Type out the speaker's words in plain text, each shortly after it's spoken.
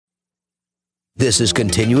This is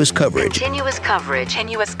continuous coverage. Continuous coverage.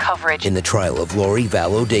 In the trial of Lori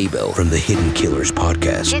Vallow Daybell from the Hidden Killers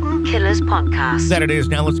podcast. Hidden Killers podcast. That it is.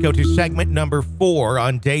 Now let's go to segment number 4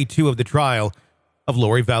 on day 2 of the trial of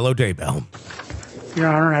Lori Vallow Daybell. Your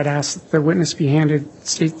Honor, I'd ask that the witness be handed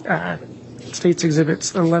State's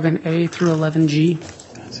Exhibits 11A through 11G.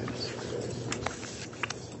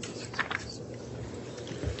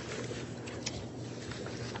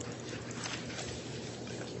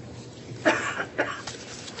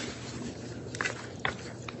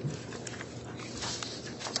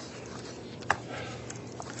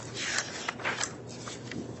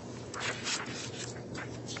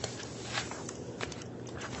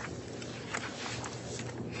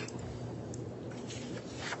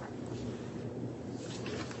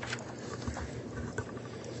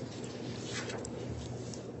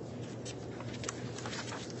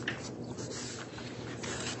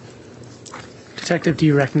 Detective, do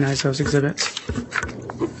you recognize those exhibits?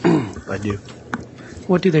 I do.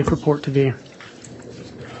 What do they purport to be?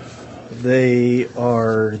 They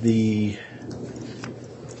are the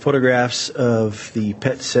photographs of the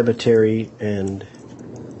pet cemetery and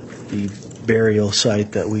the burial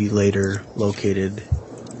site that we later located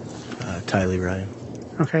Tylee Ryan.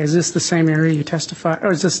 Okay, is this the same area you testified,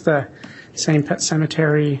 or is this the same pet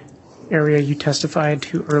cemetery area you testified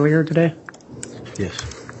to earlier today? Yes.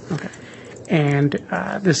 Okay. And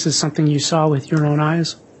this is something you saw with your own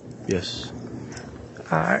eyes? Yes.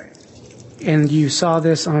 And you saw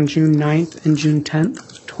this on June 9th and June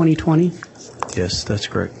 10th, 2020? Yes, that's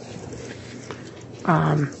correct.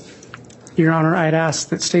 Your Honor, I'd ask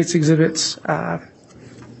that State's Exhibits one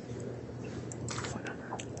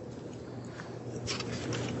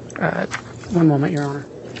moment, Your Honor.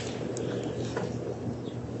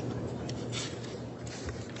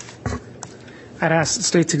 I'd ask that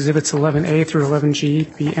State's Exhibits 11A through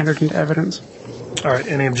 11G be entered into evidence. All right.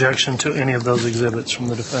 Any objection to any of those exhibits from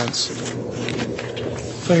the defense?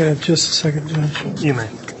 If I could have just a second, Judge. You may.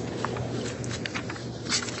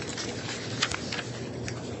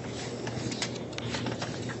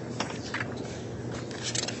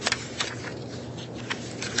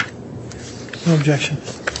 No objection.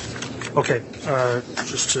 Okay.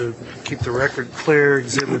 Just to keep the record clear,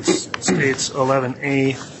 exhibits states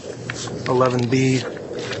 11A, 11B,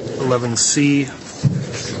 11C,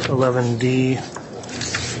 11D,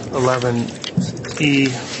 11E,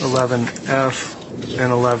 11F,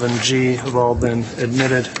 and 11G have all been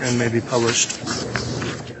admitted and may be published.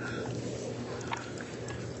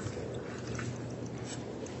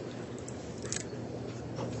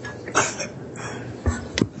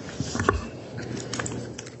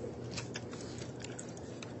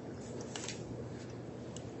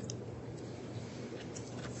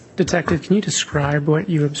 Detective, can you describe what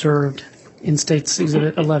you observed in State's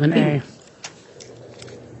Exhibit 11A?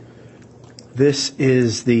 This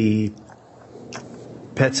is the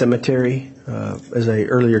pet cemetery. As I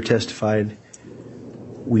earlier testified,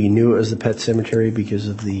 we knew it was the pet cemetery because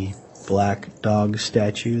of the black dog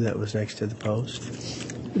statue that was next to the post.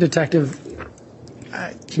 Detective,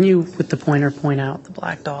 can you, with the pointer, point out the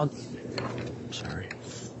black dog? Sorry.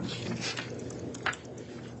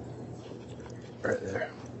 Right there.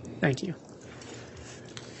 Thank you.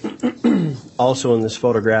 Also in this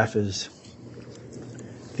photograph is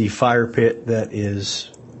the fire pit that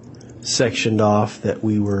is sectioned off that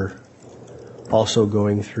we were also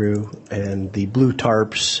going through, and the blue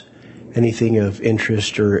tarps, anything of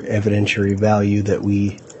interest or evidentiary value that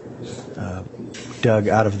we dug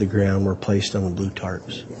out of the ground were placed on the blue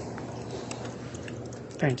tarps.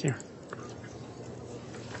 Thank you.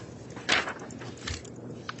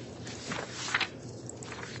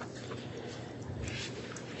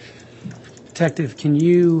 Detective, can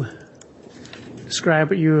you describe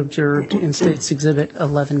what you observed in State's Exhibit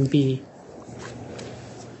 11B?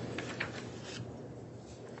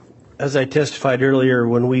 As I testified earlier,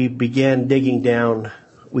 when we began digging down,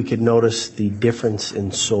 we could notice the difference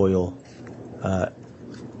in soil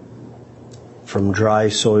from dry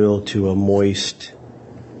soil to a moist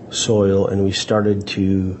soil, and we started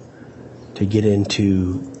to get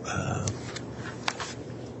into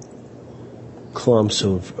clumps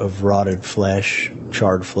of rotted flesh,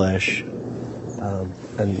 charred flesh,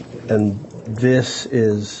 and this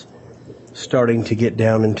is starting to get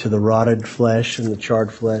down into the rotted flesh and the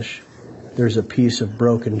charred flesh. There's a piece of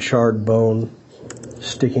broken charred bone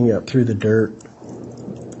sticking up through the dirt,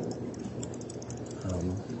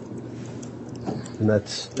 and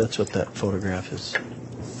that's what that photograph is.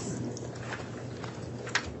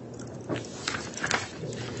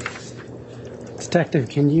 Detective,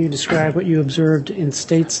 can you describe what you observed in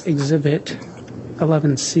State's Exhibit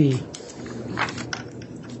 11C?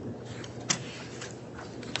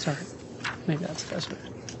 Maybe that's the best way.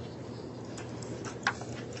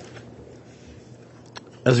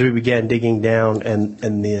 As we began digging down and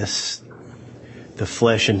the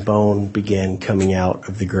flesh and bone began coming out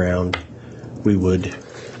of the ground,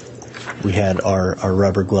 we had our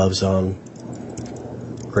rubber gloves on,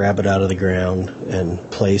 grab it out of the ground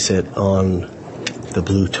and place it on the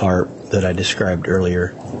blue tarp that I described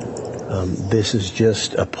earlier. This is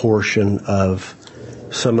just a portion of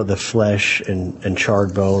some of the flesh and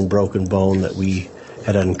charred bone, broken bone that we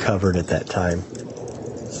had uncovered at that time.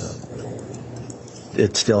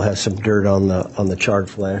 It still has some dirt on the charred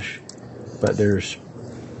flesh, but there's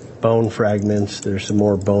bone fragments. There's some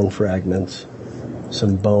more bone fragments,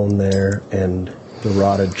 some bone there, and the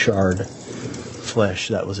rotted, charred flesh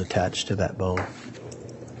that was attached to that bone.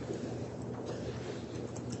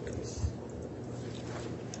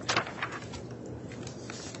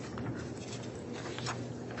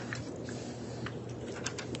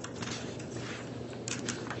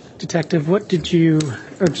 Detective, what did you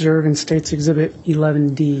observe in State's Exhibit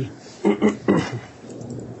 11D?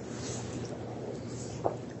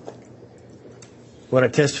 When I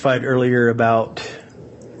testified earlier about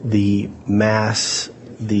the mass,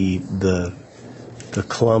 the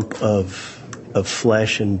clump of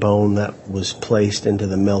flesh and bone that was placed into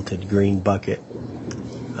the melted green bucket,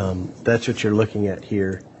 that's what you're looking at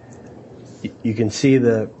here. You can see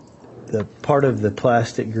the part of the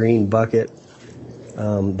plastic green bucket.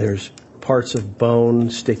 There's parts of bone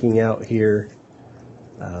sticking out here.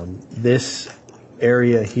 This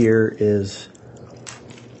area here is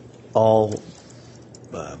all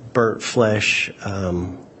burnt flesh,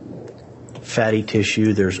 fatty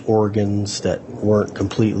tissue. There's organs that weren't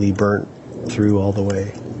completely burnt through all the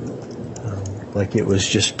way. Like it was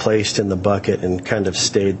just placed in the bucket and kind of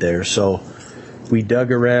stayed there. So we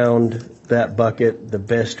dug around that bucket the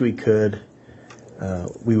best we could.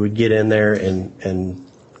 We would get in there and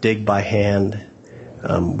dig by hand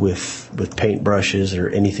with paint brushes or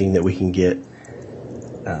anything that we can get.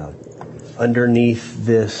 Underneath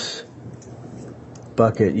this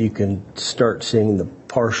bucket, you can start seeing the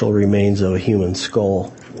partial remains of a human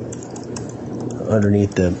skull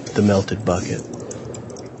underneath the melted bucket.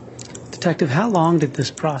 Detective, how long did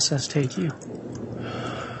this process take you?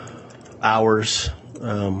 Hours.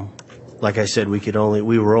 Like I said,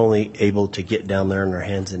 we were only able to get down there on our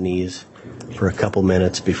hands and knees for a couple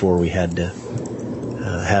minutes before we had to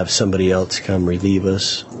have somebody else come relieve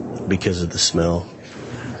us because of the smell.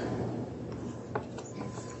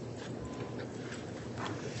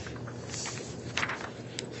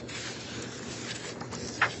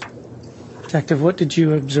 Detective, what did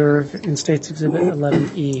you observe in State's Exhibit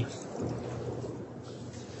 11E?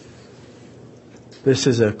 This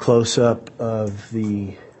is a close-up of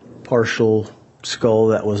the partial skull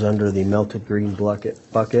that was under the melted green bucket.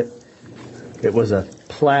 It was a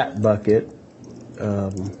plat bucket,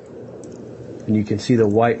 and you can see the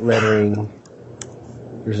white lettering.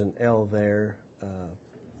 There's an L there,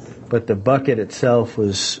 but the bucket itself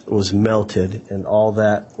was melted, and all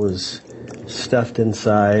that was stuffed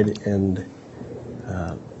inside, and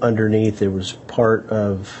underneath there was part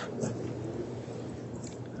of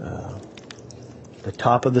the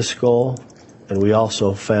top of the skull, and we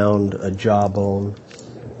also found a jawbone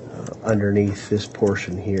underneath this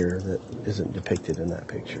portion here that isn't depicted in that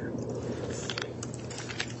picture.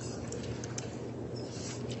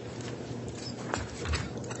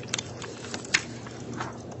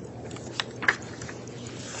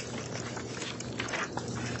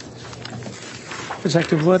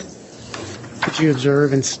 Detective, what did you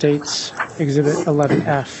observe in State's Exhibit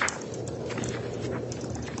 11F?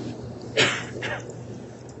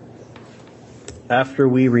 After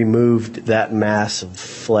we removed that mass of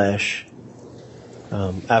flesh,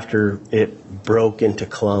 after it broke into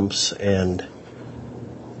clumps and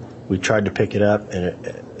we tried to pick it up and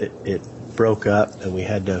it broke up, and we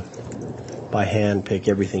had to by hand pick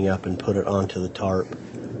everything up and put it onto the tarp.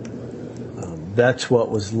 That's what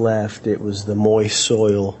was left. It was the moist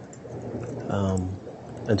soil,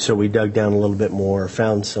 and so we dug down a little bit more,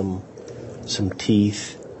 found some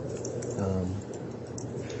teeth.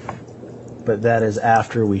 But that is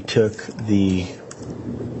after we took the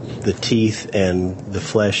teeth and the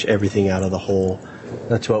flesh, everything out of the hole.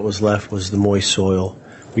 That's what was left, was the moist soil.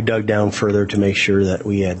 We dug down further to make sure that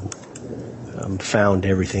we had found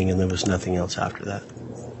everything, and there was nothing else after that.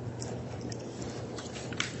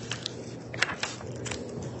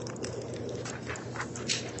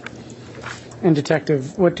 And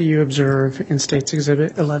Detective, what do you observe in State's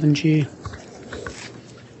Exhibit 11G?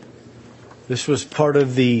 This was part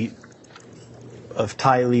of the of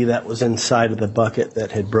Tylee that was inside of the bucket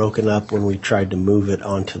that had broken up when we tried to move it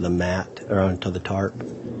onto the mat, or onto the tarp.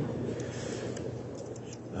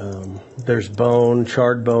 There's bone,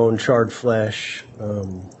 charred flesh,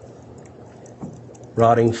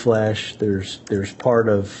 rotting flesh. There's part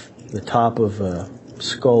of the top of a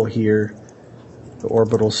skull here. The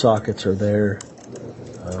orbital sockets are there.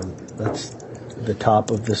 That's the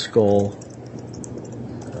top of the skull.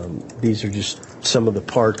 These are just some of the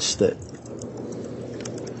parts that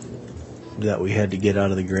we had to get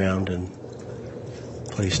out of the ground and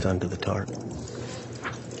placed onto the tarp.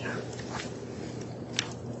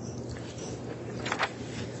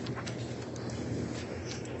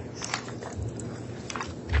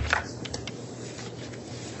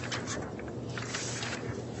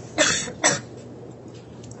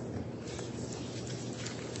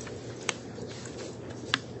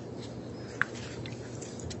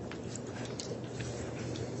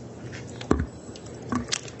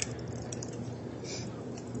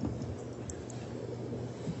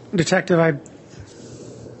 Detective, I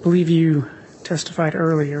believe you testified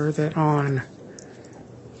earlier that on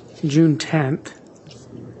June 10th,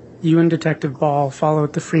 you and Detective Ball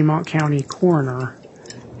followed the Fremont County coroner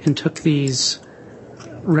and took these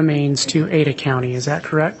remains to Ada County. Is that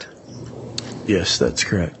correct? Yes, that's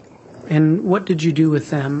correct. And what did you do with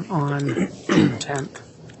them on June 10th?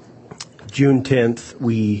 June 10th,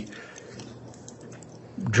 we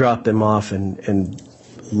dropped them off and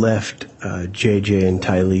left JJ and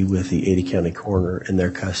Tylee with the Ada County coroner in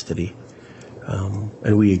their custody.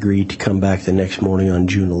 And we agreed to come back the next morning on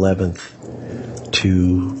June 11th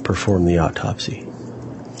to perform the autopsy.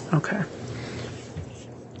 Okay.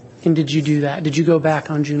 And did you do that? Did you go back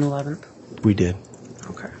on June 11th? We did.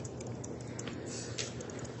 Okay.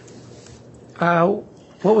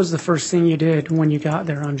 What was the first thing you did when you got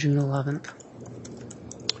there on June 11th?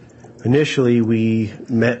 Initially, we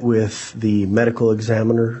met with the medical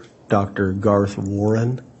examiner, Dr. Garth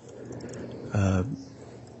Warren.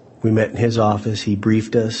 We met in his office. He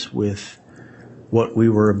briefed us with what we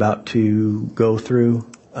were about to go through,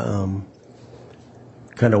 kind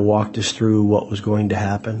of walked us through what was going to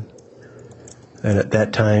happen. And at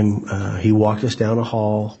that time, he walked us down a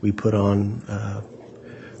hall. We put on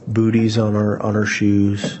booties on our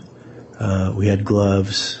shoes. We had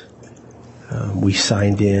gloves. We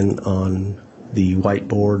signed in on the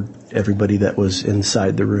whiteboard, everybody that was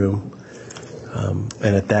inside the room.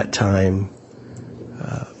 And at that time,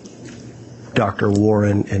 Dr.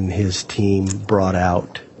 Warren and his team brought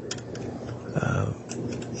out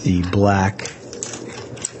the black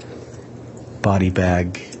body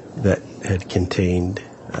bag that had contained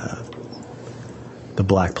the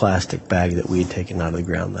black plastic bag that we had taken out of the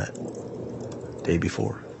ground that day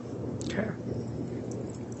before. Okay.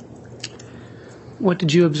 What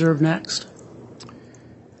did you observe next?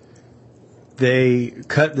 They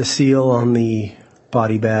cut the seal on the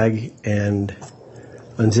body bag and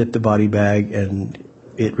unzipped the body bag, and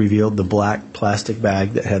it revealed the black plastic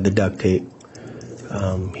bag that had the duct tape.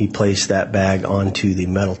 He placed that bag onto the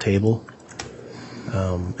metal table.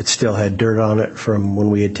 It still had dirt on it from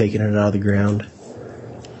when we had taken it out of the ground.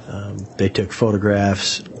 They took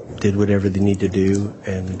photographs, did whatever they needed to do,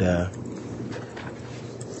 and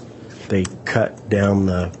they cut down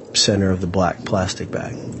the center of the black plastic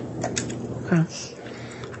bag. Okay.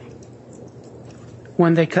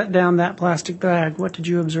 When they cut down that plastic bag, what did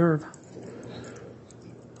you observe?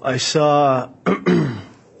 I saw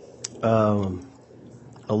a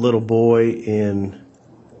little boy in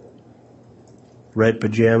red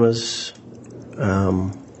pajamas.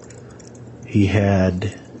 He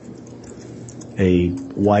had a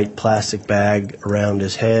white plastic bag around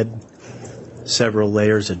his head, several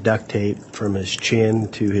layers of duct tape from his chin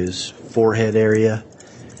to his forehead area.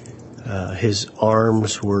 His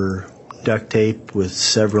arms were duct taped with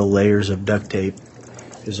several layers of duct tape.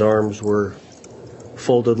 His arms were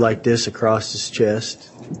folded like this across his chest.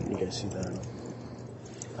 You guys see that?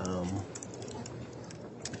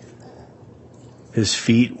 His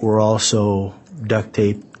feet were also duct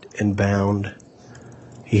taped and bound.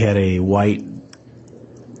 He had a white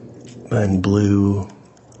and blue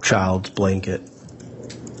child's blanket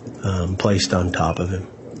placed on top of him.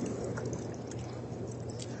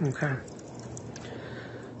 Okay.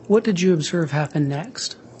 What did you observe happen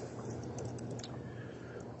next?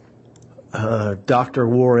 Dr.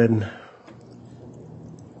 Warren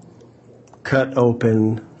cut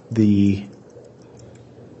open the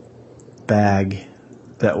bag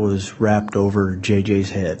that was wrapped over JJ's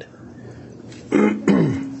head.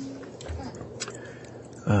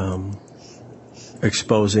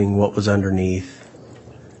 Exposing what was underneath.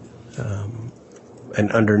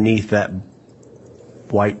 And underneath that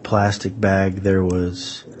white plastic bag, there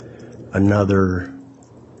was another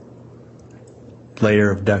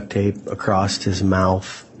layer of duct tape across his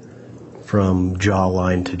mouth from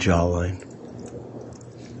jawline to jawline.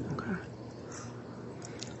 Okay.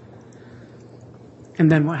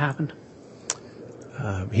 And then what happened?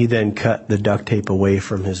 He then cut the duct tape away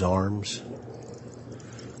from his arms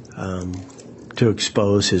to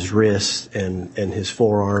expose his wrists and his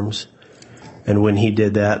forearms. And when he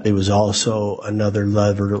did that, there was also another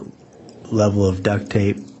level of duct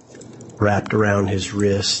tape wrapped around his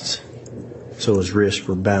wrists. So his wrists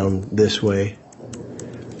were bound this way.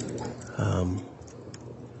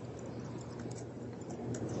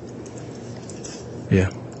 Yeah.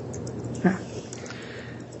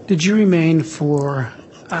 Did you remain for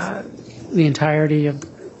the entirety of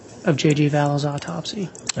JJ Vallow's autopsy?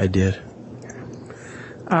 I did.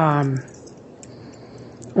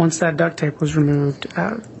 Once that duct tape was removed,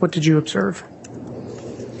 what did you observe?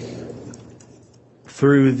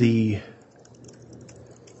 Through the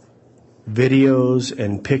videos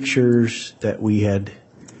and pictures that we had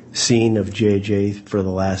seen of JJ for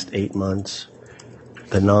the last 8 months,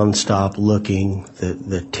 the nonstop looking,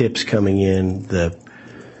 the tips coming in, the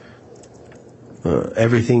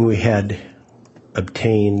everything we had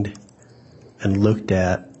obtained and looked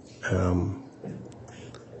at,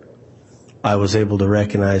 I was able to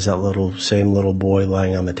recognize that same little boy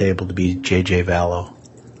lying on the table to be JJ Vallow.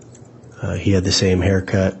 He had the same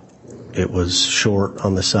haircut. It was short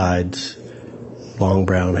on the sides, long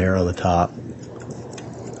brown hair on the top.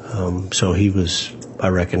 So I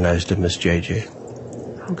recognized him as JJ.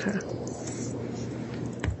 Okay.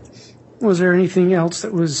 Was there anything else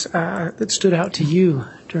that was that stood out to you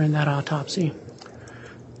during that autopsy?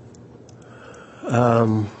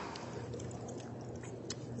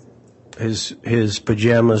 His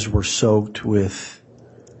pajamas were soaked with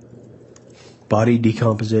body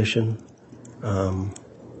decomposition.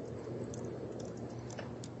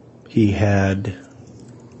 He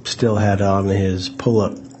still had on his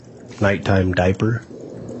pull-up nighttime diaper.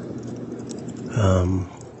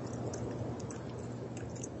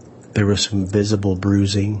 There was some visible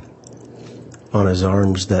bruising on his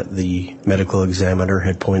arms that the medical examiner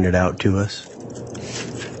had pointed out to us.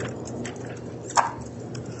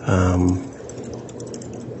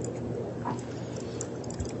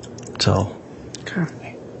 So. Okay.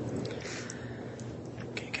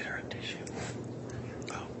 Can you get her a tissue?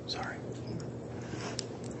 Oh, sorry.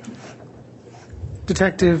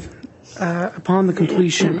 Detective, upon the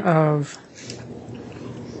completion of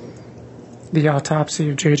the autopsy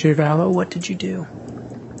of JJ Vallow, what did you do?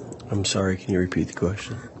 I'm sorry, can you repeat the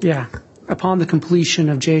question? Yeah. Upon the completion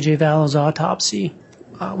of JJ Vallow's autopsy,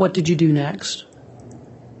 what did you do next?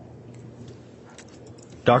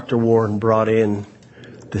 Dr. Warren brought in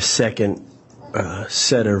the second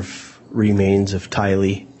set of remains of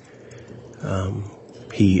Tylee.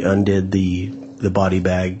 He undid the body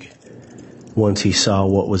bag. Once he saw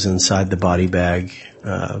what was inside the body bag,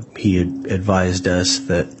 he had advised us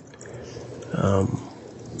that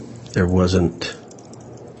there wasn't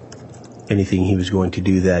anything he was going to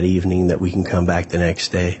do that evening, that we can come back the next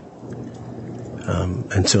day.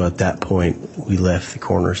 And so at that point, we left the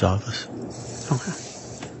coroner's office. Okay.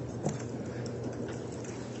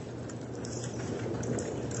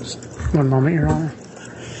 One moment, Your Honor.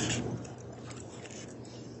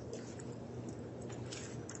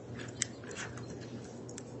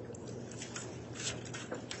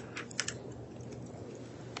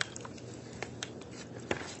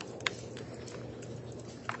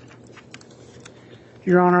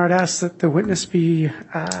 Your Honor, I'd ask that the witness be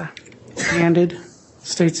handed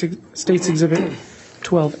State's Exhibit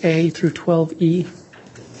 12A through 12E.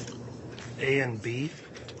 A and B?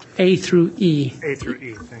 A through E. A through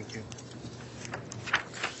E, thank you.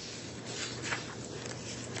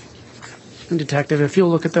 And Detective, if you'll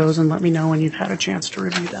look at those and let me know when you've had a chance to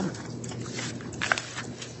review them.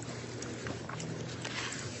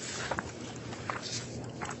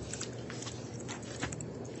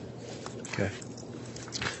 Okay.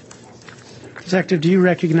 Detective, do you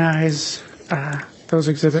recognize those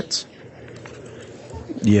exhibits?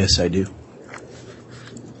 Yes, I do.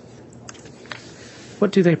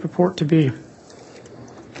 What do they purport to be?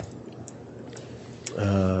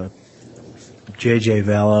 JJ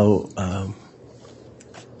Vallow,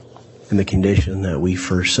 in the condition that we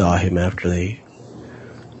first saw him after they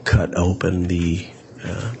cut open the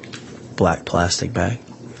black plastic bag.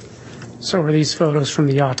 So are these photos from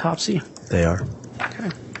the autopsy? They are. Okay.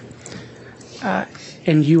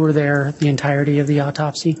 And you were there the entirety of the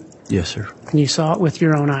autopsy? Yes, sir. And you saw it with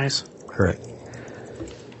your own eyes? Correct.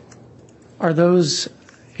 Are those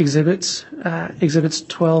exhibits Exhibits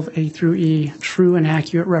 12A through E true and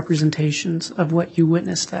accurate representations of what you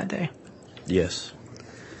witnessed that day? Yes.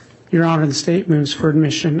 Your Honor, the state moves for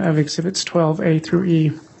admission of Exhibits 12A through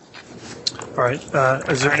E. All right.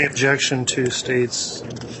 Is there any objection to states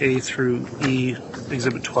A through E,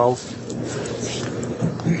 Exhibit 12?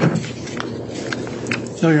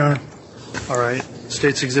 No, Your Honor. All right.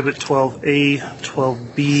 States Exhibit 12A,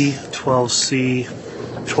 12B, 12C,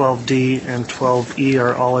 12D, and 12E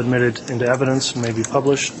are all admitted into evidence and may be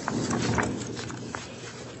published.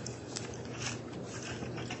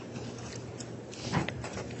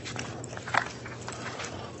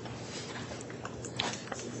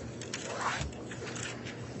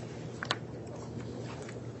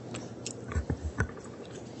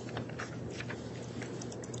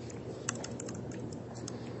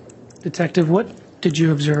 Detective, what did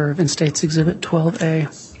you observe in State's Exhibit 12A?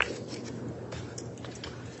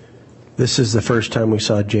 This is the first time we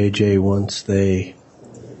saw JJ once they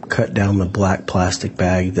cut down the black plastic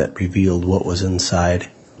bag that revealed what was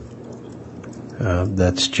inside.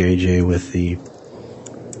 That's JJ with the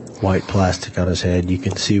white plastic on his head. You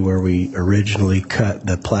can see where we originally cut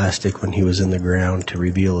the plastic when he was in the ground to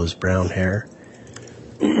reveal his brown hair.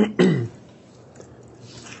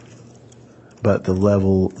 But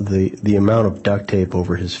the amount of duct tape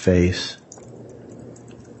over his face,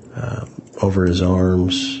 over his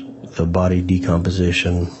arms, the body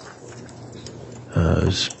decomposition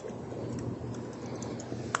is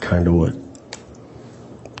kind of what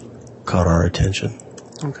caught our attention.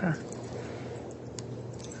 Okay.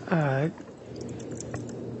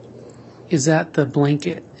 Is that the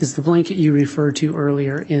blanket? Is the blanket you referred to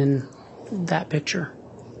earlier in that picture?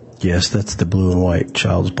 Yes, that's the blue and white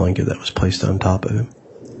child's blanket that was placed on top of him.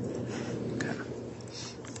 Okay.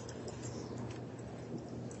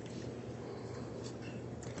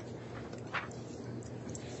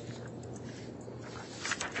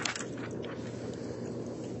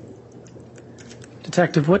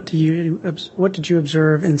 Detective, what did you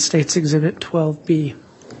observe in State's Exhibit 12B?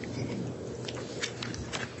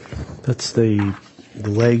 That's the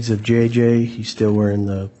legs of JJ. He's still wearing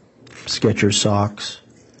the Skechers socks.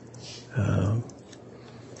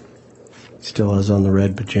 Still has on the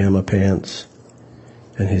red pajama pants,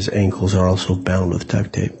 and his ankles are also bound with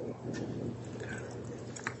duct tape.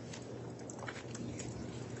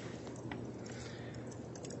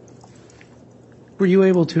 Were you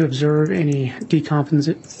able to observe any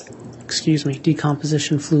decomposition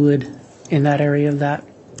fluid in that area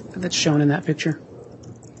that's shown in that picture?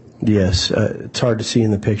 Yes, it's hard to see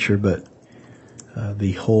in the picture, but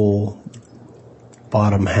the whole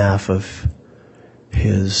bottom half of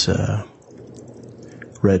his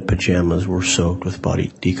red pajamas were soaked with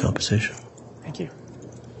body decomposition. Thank you.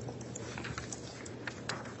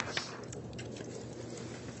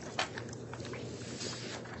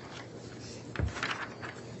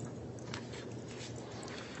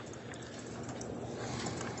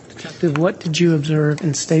 Detective, what did you observe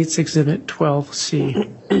in State's Exhibit 12C?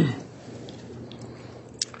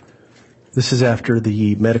 This is after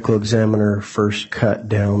the medical examiner first cut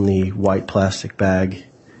down the white plastic bag.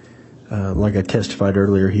 Like I testified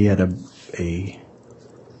earlier, he had a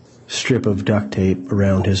strip of duct tape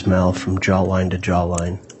around his mouth from jawline to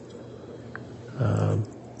jawline.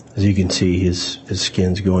 As you can see, his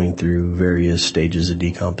skin's going through various stages of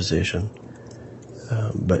decomposition.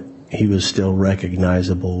 But he was still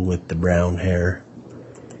recognizable with the brown hair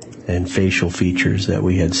and facial features that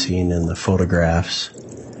we had seen in the photographs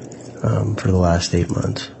for the last 8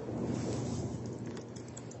 months.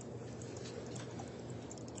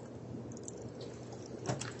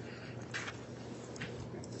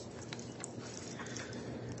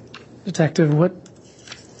 Detective, what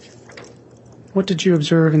did you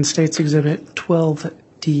observe in State's Exhibit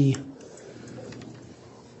 12D?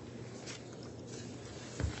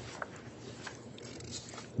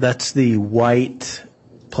 That's the white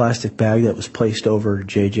plastic bag that was placed over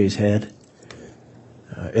JJ's head.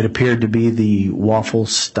 It appeared to be the waffle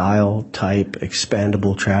style type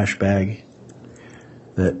expandable trash bag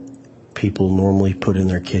that people normally put in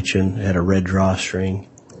their kitchen. It had a red drawstring.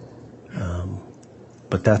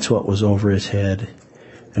 But that's what was over his head.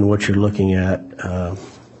 And what you're looking at,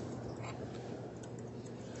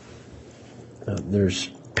 there's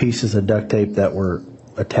pieces of duct tape that were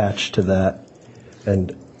attached to that.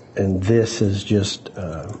 And this is just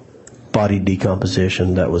body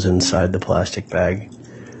decomposition that was inside the plastic bag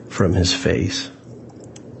from his face.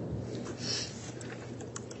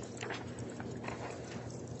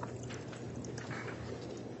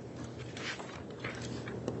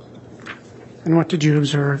 And what did you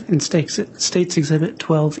observe in State's Exhibit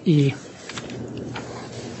 12E?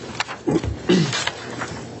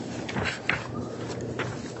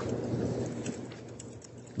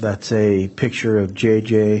 That's a picture of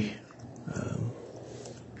JJ,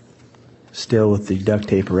 still with the duct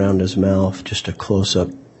tape around his mouth, just a close-up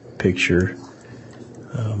picture.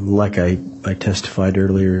 Like I testified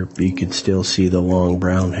earlier, you could still see the long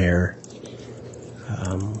brown hair,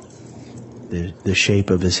 the shape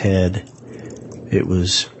of his head. It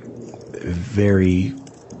was very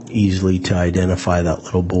easily to identify that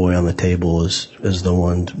little boy on the table as the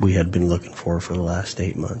one we had been looking for the last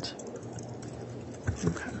 8 months.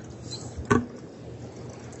 Okay.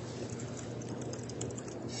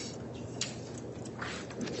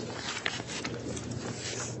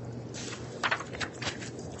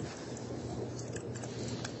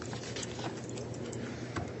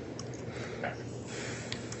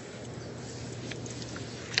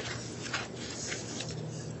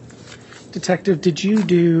 Detective, did you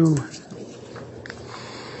do,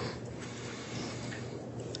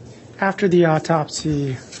 after the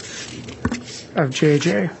autopsy of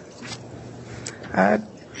JJ,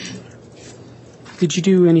 did you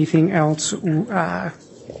do anything else in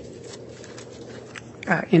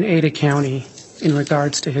Ada County in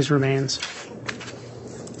regards to his remains?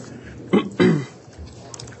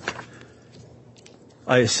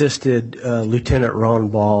 I assisted Lieutenant Ron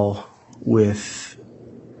Ball with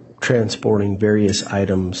transporting various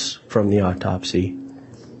items from the autopsy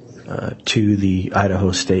to the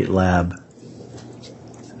Idaho State Lab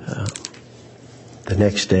the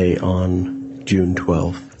next day on June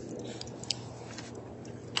 12th.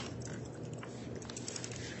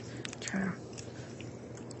 Okay.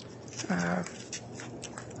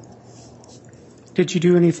 Did you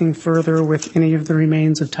do anything further with any of the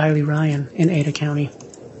remains of Tylee Ryan in Ada County?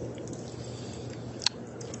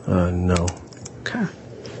 No. Okay.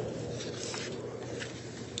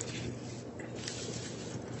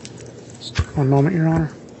 One moment, Your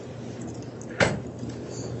Honor.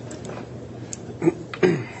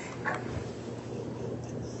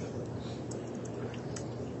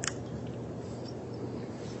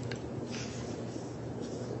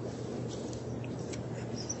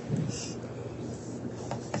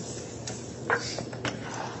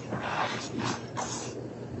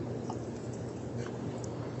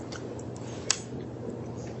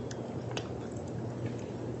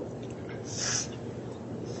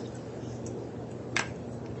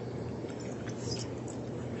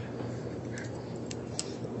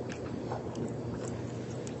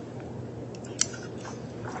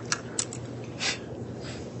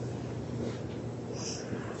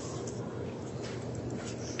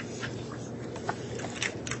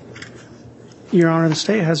 Your Honor, the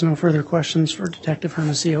state has no further questions for Detective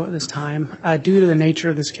Hermosillo at this time. Due to the nature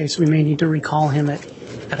of this case, we may need to recall him at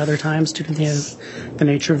other times due to the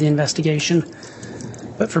nature of the investigation.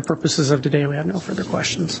 But for purposes of today, we have no further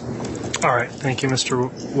questions. All right. Thank you, Mr.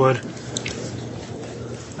 Wood.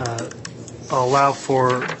 I'll allow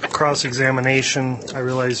for cross-examination. I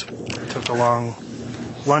realize we took a long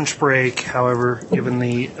lunch break. However, given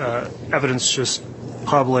the evidence just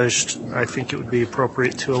published, I think it would be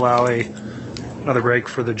appropriate to allow another break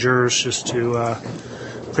for the jurors just to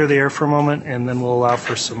clear the air for a moment, and then we'll allow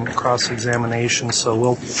for some cross-examination. So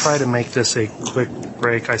we'll try to make this a quick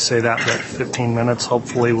break. I say that 15 minutes.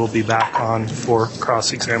 Hopefully we'll be back on for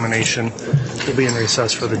cross-examination. We'll be in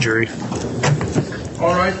recess for the jury.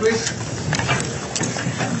 All right, please.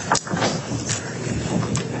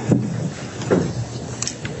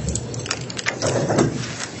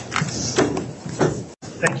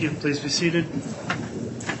 Thank you. Please be seated.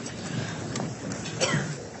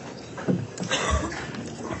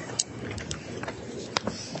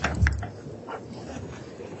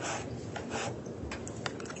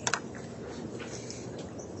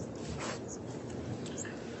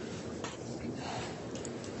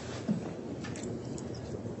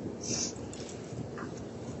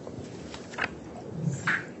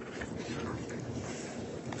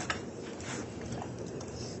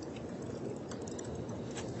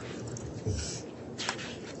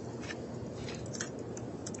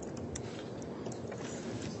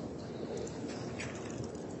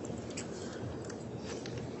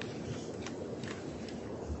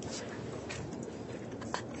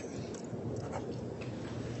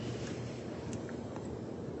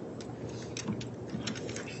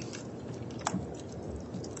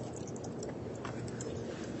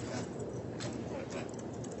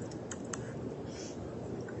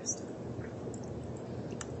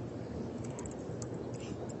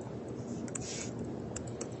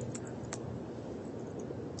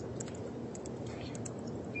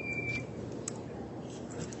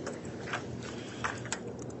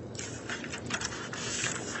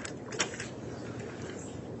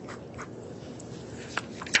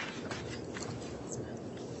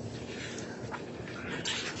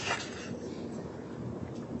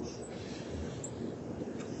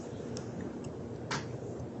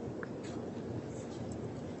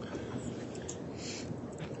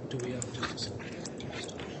 Do we have just a second?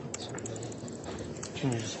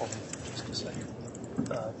 Can you just hold on just a second?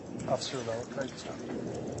 Officer Vallow, can I just stop?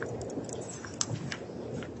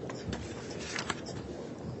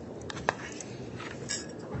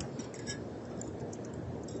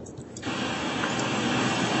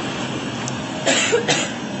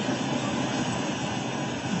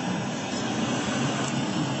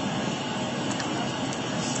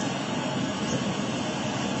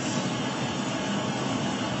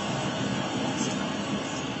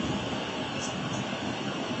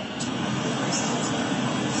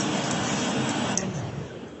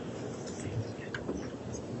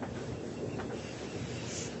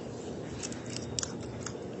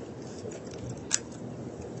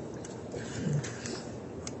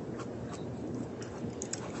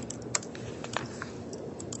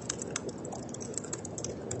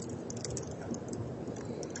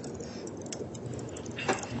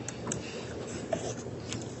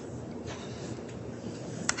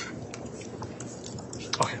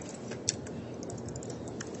 Okay.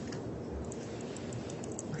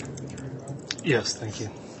 Yes, thank you.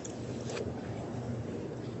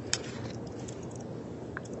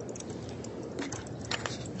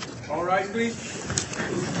 All right, please.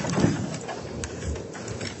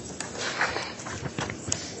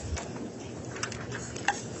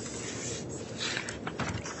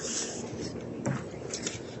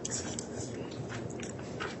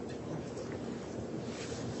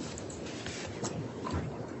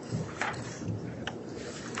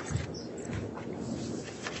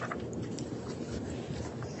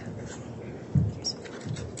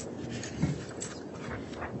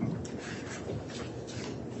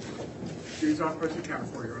 Please authorized to count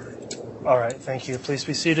for Your Honor. All right, thank you. Please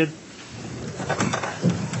be seated.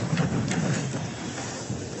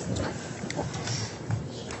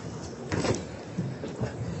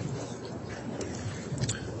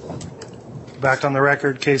 Back on the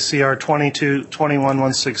record, case CR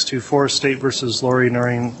 22-21-1624, State versus Lori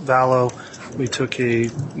Noreen Vallow. We took a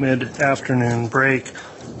mid-afternoon break.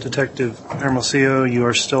 Detective Hermosillo, you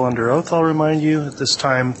are still under oath, I'll remind you. At this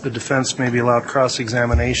time, the defense may be allowed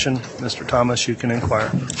cross-examination. Mr. Thomas, you can inquire.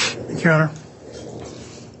 Thank you, Your Honor.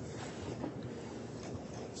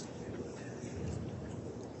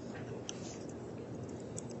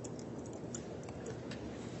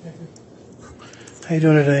 How you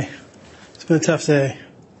doing today? It's been a tough day.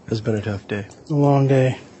 It's been a tough day. A long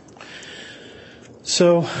day.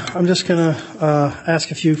 So I'm just going to ask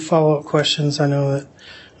a few follow-up questions. I know that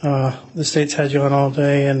the state's had you on all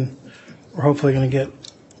day, and we're hopefully going to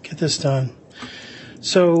get this done.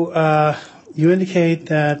 So you indicate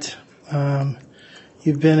that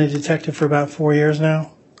you've been a detective for about 4 years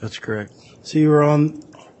now? That's correct. So you were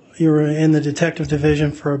in the detective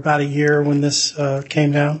division for about a year when this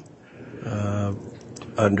came down?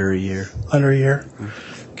 Under a year. Under a year?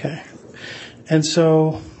 Okay. And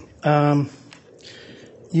so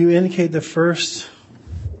you indicate the first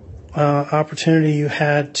opportunity you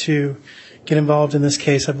had to get involved in this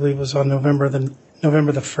case, I believe, was on November the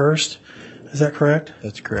 1st. Is that correct?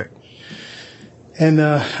 That's correct. And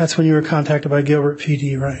that's when you were contacted by Gilbert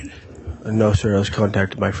PD, right? No, sir. I was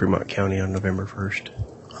contacted by Fremont County on November 1st.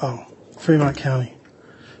 Oh, Fremont County.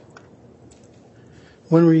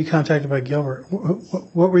 When were you contacted by Gilbert?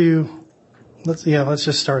 What were you? Let's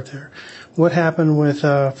just start there. What happened with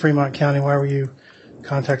Fremont County? Why were you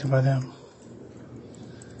contacted by them?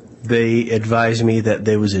 They advised me that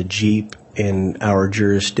there was a Jeep in our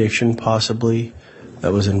jurisdiction, possibly,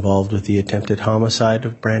 that was involved with the attempted homicide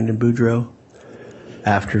of Brandon Boudreaux.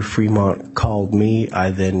 After Fremont called me, I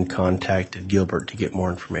then contacted Gilbert to get more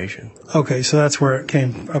information. Okay, so that's where it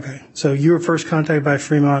came. Okay, so you were first contacted by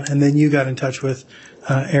Fremont, and then you got in touch with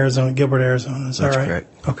Gilbert, Arizona. Is that right? That's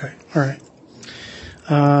correct. Okay, all right.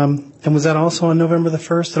 And was that also on November the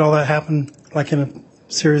 1st? Did all that happen like in a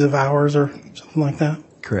series of hours or something like that?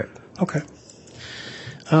 Correct. Okay.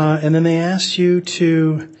 And then they asked you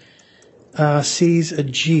to seize a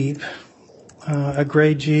Jeep, a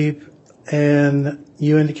gray Jeep, and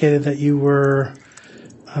you indicated that you were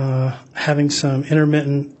having some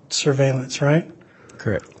intermittent surveillance, right?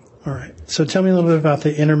 Correct. All right. So tell me a little bit about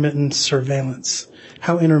the intermittent surveillance.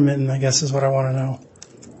 How intermittent, I guess, is what I want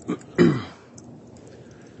to know.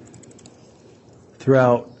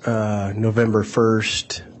 Throughout November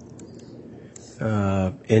 1st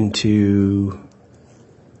into,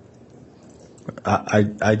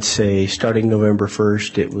 I'd say starting November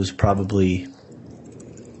 1st, it was probably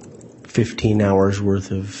 15 hours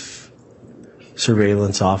worth of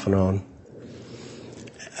surveillance off and on.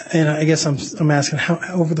 And I guess I'm asking, how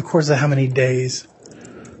over the course of how many days?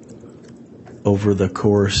 Over the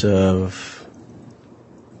course of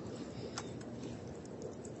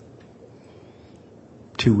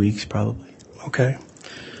 2 weeks, probably. Okay.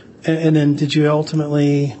 And then did you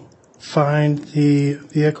ultimately find the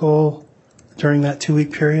vehicle during that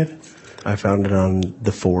 2-week period? I found it on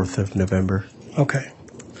the 4th of November. Okay.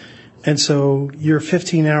 And so your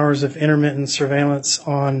 15 hours of intermittent surveillance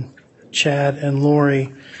on Chad and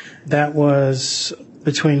Lori, that was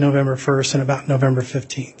between November 1st and about November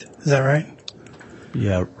 15th. Is that right?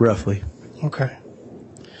 Yeah, roughly. Okay.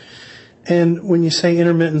 And when you say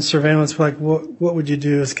intermittent surveillance, like what would you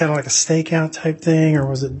do? Is it kind of like a stakeout type thing, or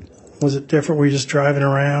was it different? Were you just driving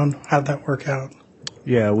around? How'd that work out?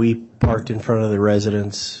 Yeah, we parked in front of the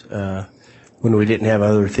residence when we didn't have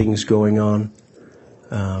other things going on.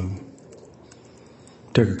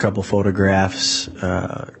 Took a couple photographs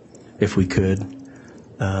if we could,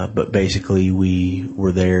 but basically we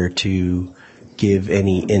were there to give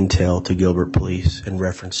any intel to Gilbert Police in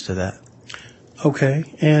reference to that. Okay.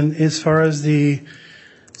 And as far as the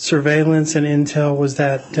surveillance and intel, was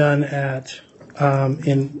that done at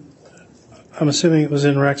I'm assuming it was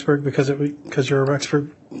in Rexburg because you're a Rexburg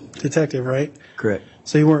detective, right? Correct.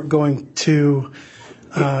 So you weren't going to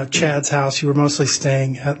Chad's house. You were mostly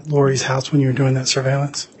staying at Lori's house when you were doing that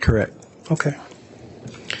surveillance? Correct. Okay.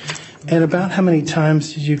 And about how many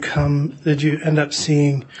times did you end up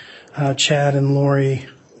seeing Chad and Lori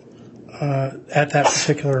at that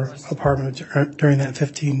particular apartment during that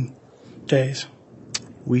 15 days?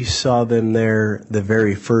 We saw them there the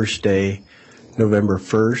very first day, November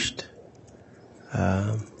 1st.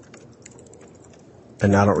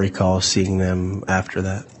 And I don't recall seeing them after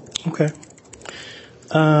that. Okay.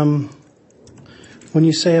 When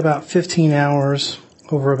you say about 15 hours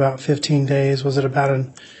over about 15 days, was it about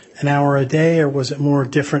an hour a day, or was it more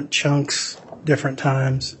different chunks, different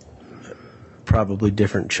times? Probably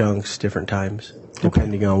different chunks, different times,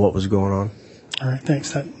 depending on what was going on. All right,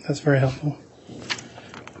 thanks. That's very helpful.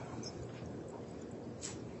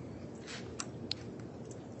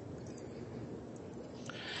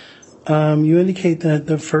 You indicate that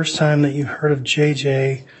the first time that you heard of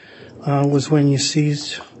JJ was when you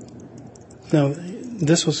seized. No,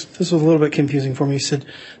 this was a little bit confusing for me. You said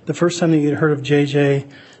the first time that you had heard of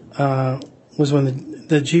JJ was when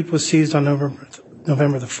the Jeep was seized on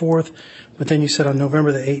November the 4th, but then you said on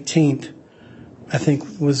November the 18th, I think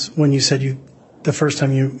was when you said the first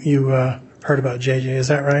time you heard about JJ. Is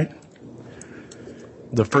that right?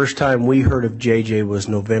 The first time we heard of JJ was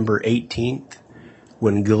November 18th.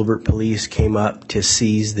 When Gilbert Police came up to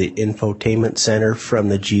seize the infotainment center from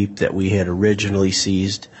the Jeep that we had originally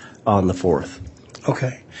seized on the 4th.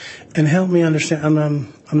 Okay. And help me understand,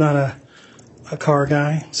 I'm not a car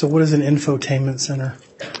guy, so what is an infotainment center?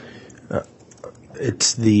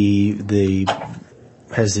 It's has the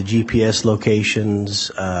GPS locations,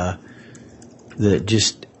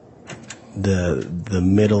 the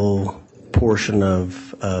middle portion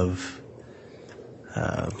of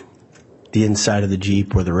the inside of the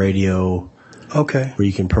Jeep where the radio, okay, where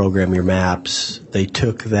you can program your maps. They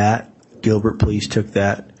took that. Gilbert Police took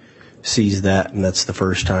that, seized that, and that's the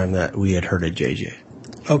first time that we had heard of JJ.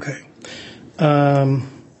 Okay.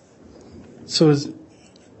 So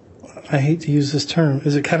I hate to use this term,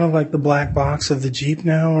 is it kind of like the black box of the Jeep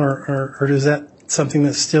now, or is that something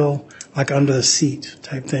that's still like under the seat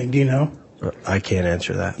type thing? Do you know? I can't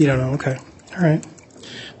answer that. You don't know? Okay. All right.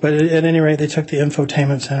 But at any rate, they took the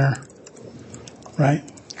infotainment center, right?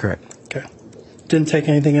 Correct. Okay. Didn't take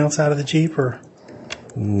anything else out of the Jeep, or?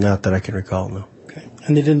 Not that I can recall, no. Okay.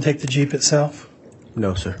 And they didn't take the Jeep itself?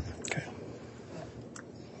 No, sir. Okay.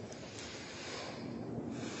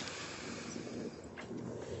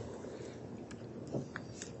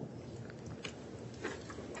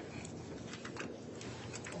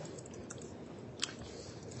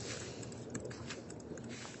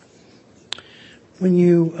 When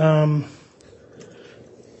you, on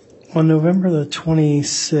November the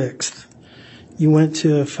 26th, you went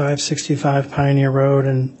to 565 Pioneer Road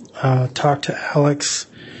and talked to Alex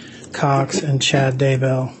Cox and Chad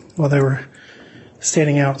Daybell while they were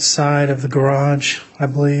standing outside of the garage, I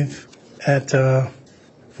believe, at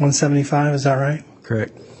 175. Is that right?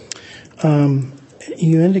 Correct.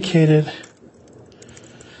 You indicated,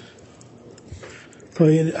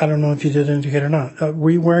 well, I don't know if you did indicate or not.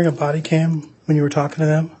 Were you wearing a body cam when you were talking to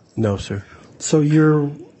them? No, sir. So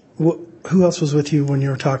who else was with you when you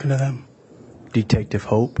were talking to them? Detective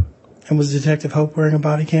Hope. And was Detective Hope wearing a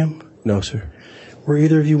body cam? No, sir. Were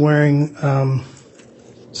either of you wearing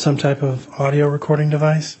some type of audio recording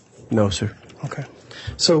device? No, sir. Okay.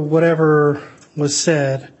 So whatever was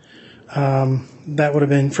said, that would have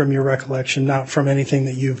been from your recollection, not from anything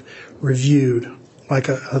that you've reviewed, like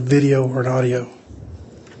a video or an audio?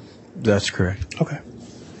 That's correct. Okay.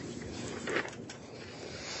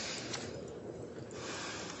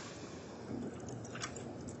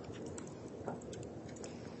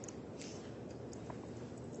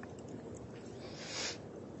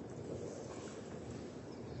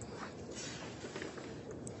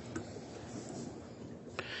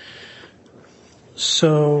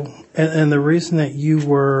 So, and the reason that you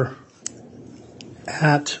were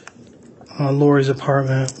at Lori's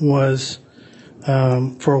apartment was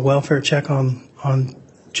for a welfare check on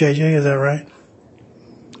JJ, is that right?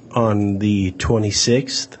 On the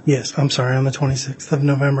 26th? Yes, I'm sorry, on the 26th of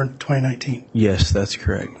November 2019. Yes, that's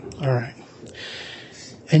correct. All right.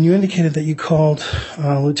 And you indicated that you called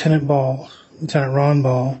Lieutenant Ron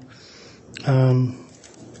Ball,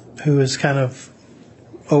 who is kind of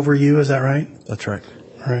over you, is that right? That's right.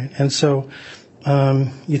 All right. And so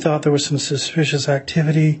you thought there was some suspicious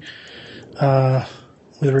activity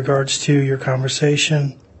with regards to your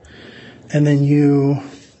conversation, and then you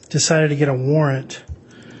decided to get a warrant.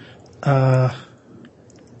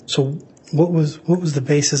 So what was the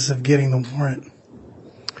basis of getting the warrant?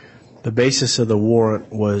 The basis of the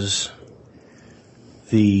warrant was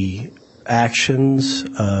the actions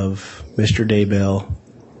of Mr. Daybell,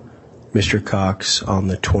 Mr. Cox on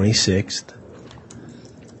the 26th,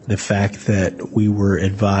 the fact that we were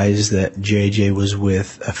advised that JJ was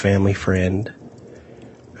with a family friend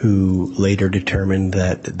who later determined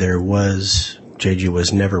that JJ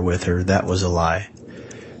was never with her. That was a lie.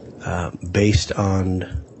 Based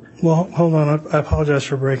on... Well, hold on. I apologize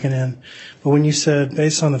for breaking in. But when you said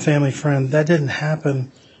based on the family friend, that didn't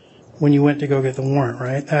happen when you went to go get the warrant,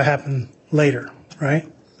 right? That happened later, right?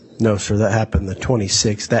 No, sir. That happened the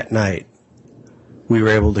 26th. That night, we were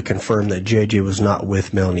able to confirm that JJ was not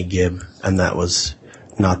with Melanie Gibb, and that was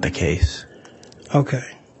not the case.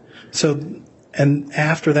 Okay. So, and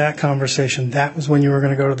after that conversation, that was when you were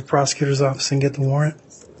going to go to the prosecutor's office and get the warrant?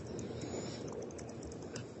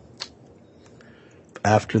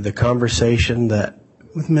 After the conversation that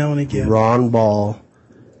with Melanie Gibb, Ron Ball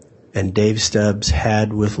and Dave Stubbs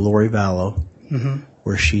had with Lori Vallow,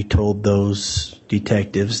 where she told those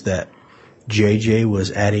detectives that JJ was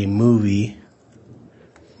at a movie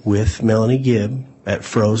with Melanie Gibb at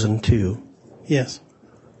Frozen 2. Yes.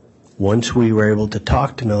 Once we were able to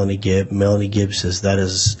talk to Melanie Gibb says that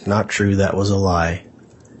is not true, that was a lie.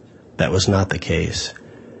 That was not the case.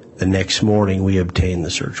 The next morning we obtained the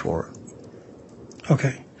search warrant.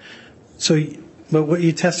 Okay. So, but what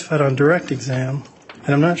you testified on direct exam,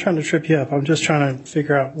 and I'm not trying to trip you up, I'm just trying to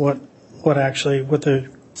figure out what the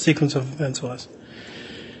sequence of events was.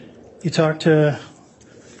 You talked to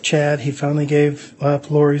Chad, he finally gave up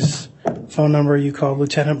Lori's phone number, you called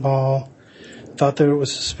Lieutenant Ball, thought that it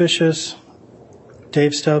was suspicious.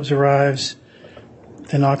 Dave Stubbs arrives,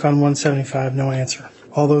 they knock on 175, no answer.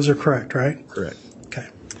 All those are correct, right? Correct. Okay.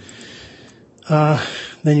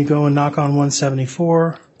 Then you go and knock on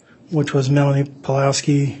 174, which was Melanie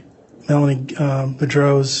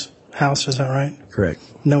Boudreau's house, is that right? Correct.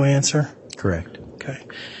 No answer? Correct. Okay.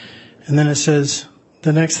 And then it says,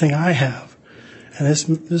 the next thing I have, and this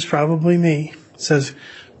is probably me, it says,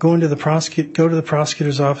 go to the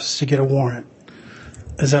prosecutor's office to get a warrant.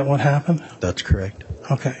 Is that what happened? That's correct.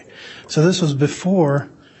 Okay. So this was before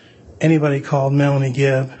anybody called Melanie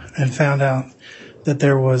Gibb and found out that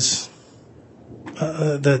there was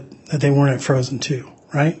that they weren't at Frozen 2,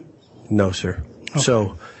 right? No, sir. Okay.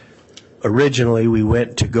 So originally we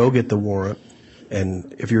went to go get the warrant,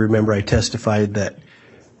 and if you remember, I testified that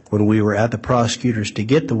when we were at the prosecutors to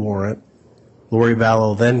get the warrant, Lori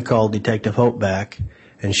Vallow then called Detective Hope back,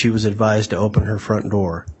 and she was advised to open her front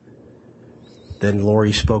door. Then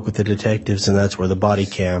Lori spoke with the detectives, and that's where the body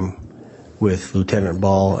cam with Lieutenant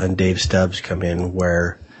Ball and Dave Stubbs come in,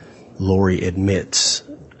 where Lori admits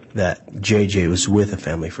that JJ was with a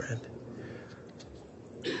family friend.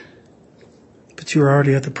 But you were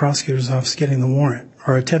already at the prosecutor's office getting the warrant,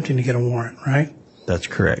 or attempting to get a warrant, right? That's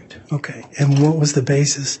correct. Okay. And what was the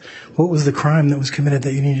basis? What was the crime that was committed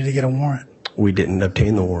that you needed to get a warrant? We didn't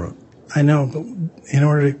obtain the warrant. I know, but in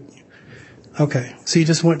order to... Okay. So you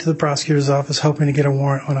just went to the prosecutor's office hoping to get a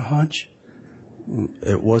warrant on a hunch?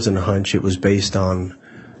 It wasn't a hunch. It was based on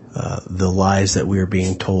the lies that we were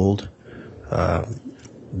being told,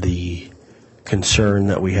 the concern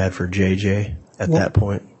that we had for JJ at that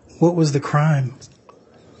point. What was the crime?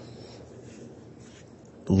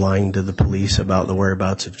 Lying to the police about the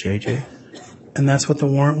whereabouts of JJ. And that's what the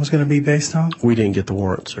warrant was going to be based on? We didn't get the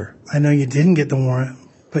warrant, sir. I know you didn't get the warrant,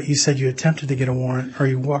 but you said you attempted to get a warrant, or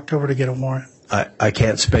you walked over to get a warrant. I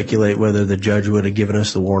can't speculate whether the judge would have given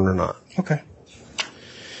us the warrant or not. Okay.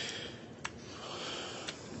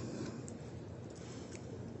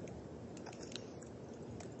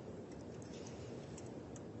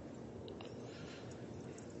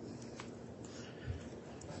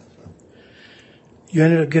 You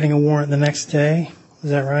ended up getting a warrant the next day,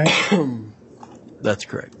 is that right? That's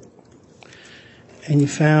correct. And you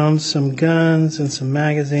found some guns and some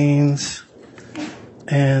magazines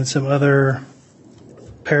and some other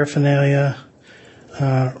paraphernalia.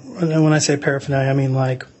 And when I say paraphernalia, I mean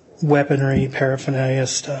like weaponry, paraphernalia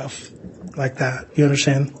stuff like that. You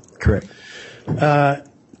understand? Correct.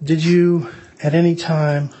 Did you, at any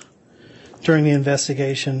time during the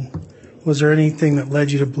investigation, was there anything that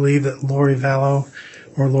led you to believe that Lori Vallow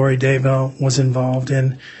or Lori Daybell was involved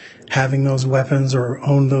in having those weapons or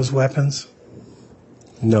owned those weapons?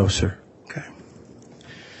 No, sir. Okay.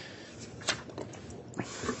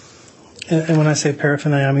 And when I say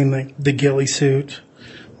paraphernalia, I mean like the ghillie suit.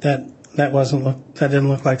 That didn't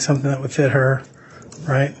look like something that would fit her,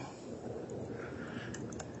 right?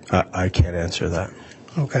 I can't answer that.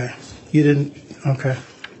 Okay. You didn't. Okay.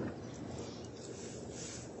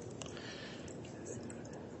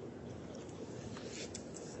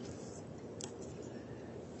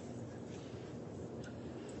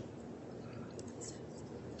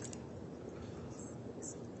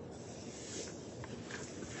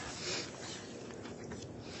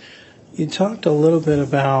 You talked a little bit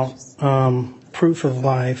about proof of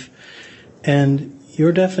life, and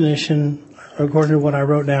your definition, according to what I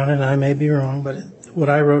wrote down, and I may be wrong, but what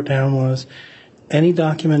I wrote down was any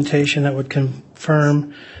documentation that would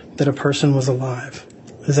confirm that a person was alive.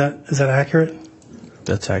 Is that accurate?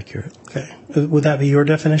 That's accurate. Okay. Would that be your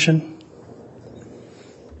definition?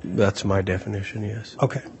 That's my definition, yes.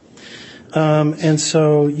 Okay. And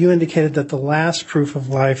so you indicated that the last proof of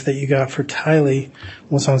life that you got for Tylee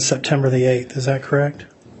was on September the 8th. Is that correct?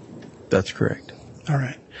 That's correct. All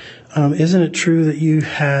right. Isn't it true that you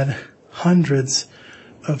had hundreds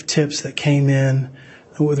of tips that came in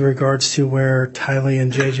with regards to where Tylee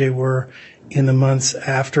and JJ were in the months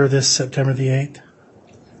after this September the 8th?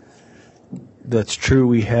 That's true.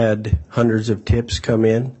 We had hundreds of tips come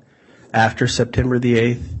in after September the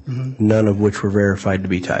 8th, none of which were verified to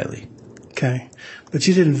be Tylee. Okay. But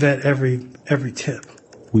you didn't vet every tip.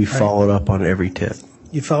 We followed up on every tip.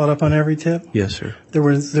 You followed up on every tip? Yes, sir. There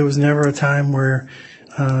was never a time where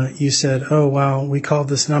you said, oh, wow, we called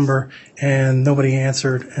this number and nobody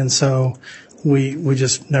answered, and so we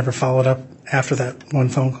just never followed up after that one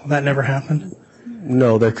phone call. That never happened?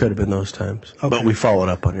 No, there could have been those times. Okay. But we followed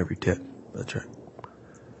up on every tip. That's right.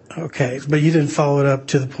 Okay. But you didn't follow it up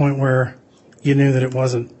to the point where you knew that it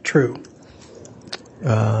wasn't true?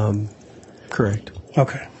 Correct.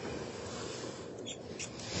 Okay.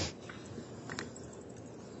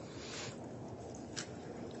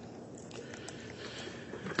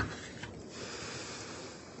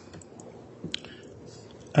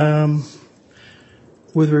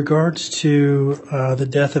 With regards to the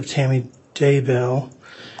death of Tammy Daybell,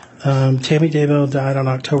 Tammy Daybell died on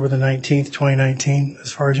October the 19th, 2019,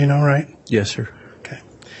 as far as you know, right? Yes, sir. Okay.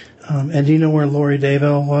 And do you know where Lori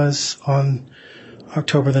Daybell was on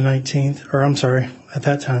October the 19th? Or I'm sorry, at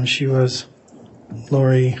that time she was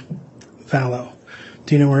Lori Vallow.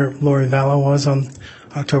 Do you know where Lori Vallow was on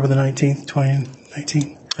October the 19th,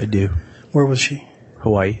 2019? I do. Where was she?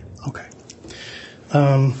 Hawaii. Okay.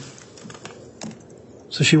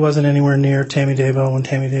 So she wasn't anywhere near Tammy Daybell when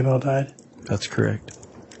Tammy Daybell died? That's correct.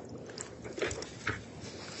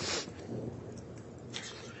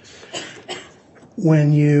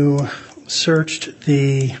 When you searched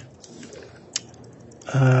the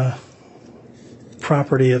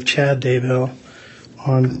property of Chad Daybell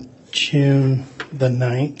on June the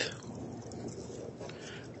 9th,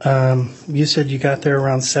 you said you got there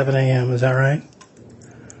around 7 a.m., is that right?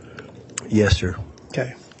 Yes, sir.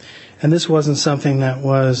 Okay. And this wasn't something that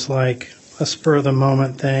was like a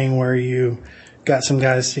spur-of-the-moment thing where you got some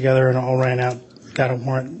guys together and all ran out, got a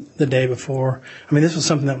warrant the day before. I mean, this was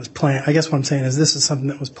something that was planned. I guess what I'm saying is this is something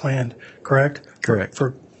that was planned, correct? Correct.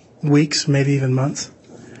 For weeks, maybe even months?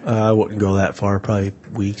 I wouldn't go that far, probably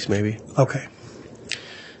weeks maybe. Okay.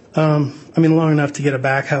 I mean, long enough to get a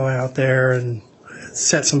backhoe out there and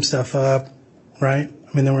set some stuff up, right?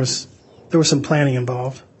 I mean, there was some planning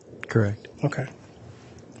involved. Correct. Okay.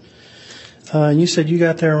 And you said you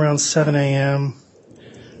got there around 7 a.m.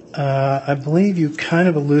 I believe you kind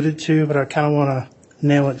of alluded to, but I kind of want to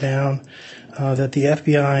nail it down, that the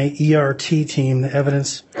FBI ERT team, the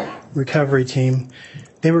evidence recovery team,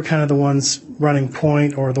 they were kind of the ones running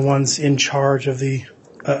point or the ones in charge of the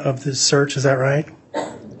search. Is that right?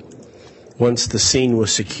 Once the scene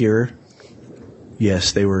was secure,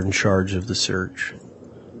 yes, they were in charge of the search.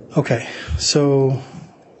 Okay. So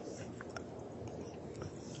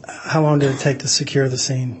how long did it take to secure the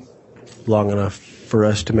scene? Long enough for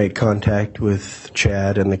us to make contact with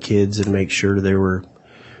Chad and the kids and make sure there were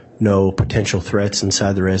no potential threats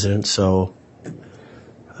inside the residence. So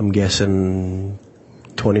I'm guessing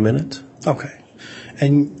 20 minutes. Okay.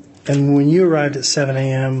 And And when you arrived at 7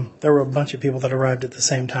 a.m., there were a bunch of people that arrived at the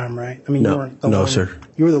same time, right? I mean, No, you weren't the no, lone, sir.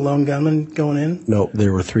 You were the lone gunman going in? No,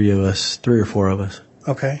 there were three or four of us.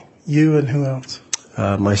 Okay. You and who else?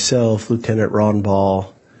 Myself, Lieutenant Ron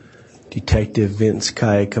Ball, Detective Vince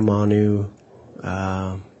Kai Kamanu,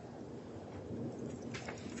 I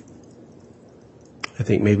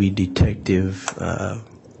think maybe Detective,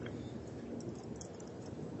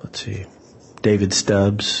 David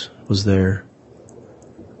Stubbs was there.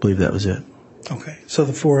 I believe that was it. Okay, so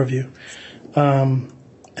the four of you. And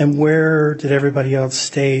where did everybody else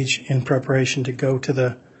stage in preparation to go did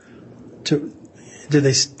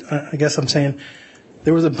they, I guess I'm saying,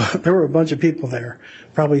 there were a bunch of people there,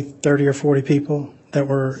 probably 30 or 40 people that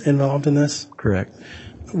were involved in this? Correct.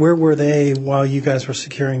 Where were they while you guys were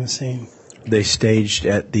securing the scene? They staged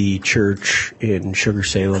at the church in Sugar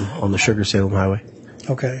Salem, on the Sugar Salem Highway.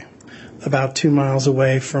 Okay. About 2 miles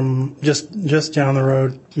away from, just down the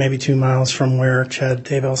road, maybe 2 miles from where Chad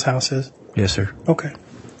Daybell's house is? Yes, sir. Okay.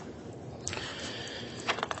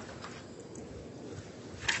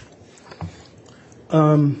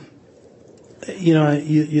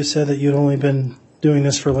 You said that you'd only been doing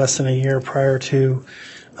this for less than a year prior to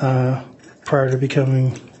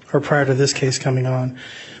this case coming on.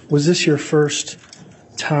 Was this your first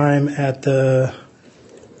time at the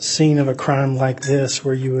scene of a crime like this,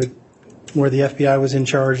 where the FBI was in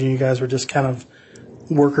charge and you guys were just kind of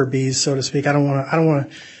worker bees, so to speak? I don't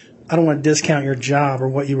want to discount your job or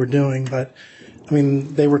what you were doing, but I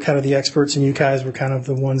mean, they were kind of the experts and you guys were kind of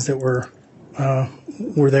the ones that were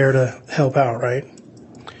there to help out, right?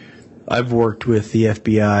 I've worked with the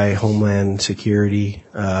FBI, Homeland Security.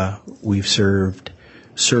 We've served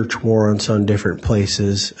search warrants on different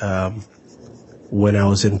places when I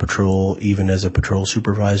was in patrol, even as a patrol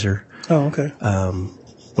supervisor. Oh, okay.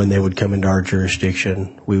 When they would come into our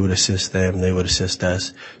jurisdiction, we would assist them, they would assist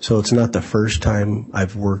us. So it's not the first time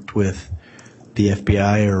I've worked with the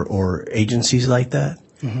FBI or agencies like that.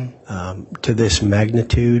 Mm-hmm. To this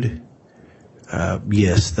magnitude,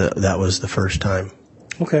 yes, that was the first time.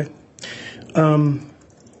 Okay.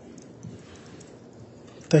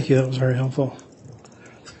 Thank you. That was very helpful.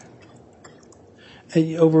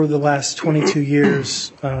 And over the last 22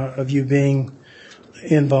 years of you being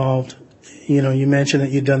involved, you mentioned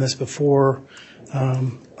that you'd done this before.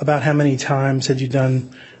 About how many times had you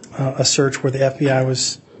done a search where the FBI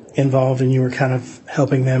was involved and you were kind of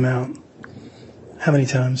helping them out? How many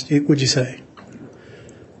times would you say?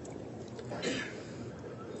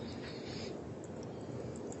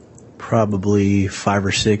 Probably 5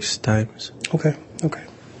 or 6 times. Okay.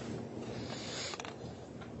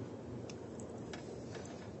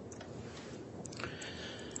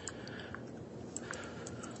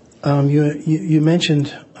 You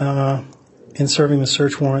mentioned in serving the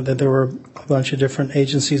search warrant that there were a bunch of different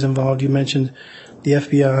agencies involved. You mentioned the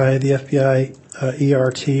FBI,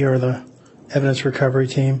 ERT, or the Evidence Recovery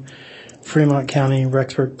Team, Fremont County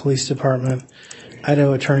Rexburg Police Department,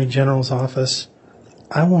 Idaho Attorney General's Office.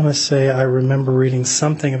 I want to say I remember reading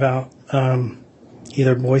something about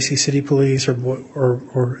either Boise City Police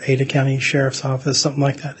or Ada County Sheriff's Office, something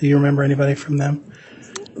like that. Do you remember anybody from them?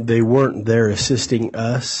 They weren't there assisting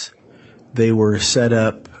us. They were set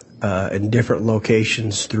up in different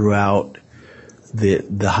locations throughout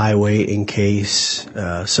the highway in case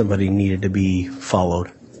somebody needed to be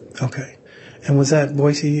followed. Okay. And was that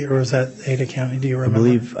Boise or was that Ada County? Do you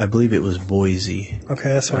remember? I believe it was Boise. Okay,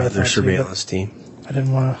 that's what I thought. Their surveillance team. I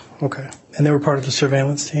didn't want to. Okay. And they were part of the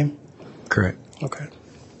surveillance team? Correct. Okay.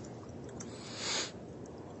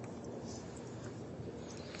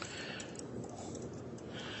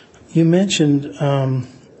 You mentioned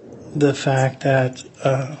the fact that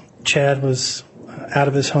Chad was out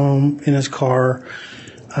of his home in his car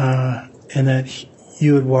and that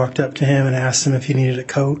you had walked up to him and asked him if he needed a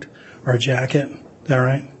coat or a jacket. Is that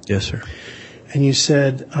right? Yes, sir. And you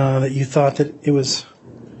said that you thought that it was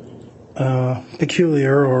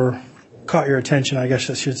peculiar or caught your attention, I guess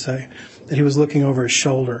I should say, that he was looking over his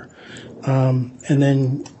shoulder. And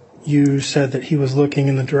then you said that he was looking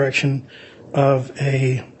in the direction of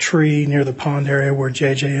a tree near the pond area where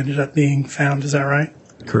JJ ended up being found. Is that right?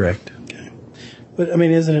 Correct. Okay. But,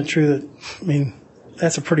 isn't it true that,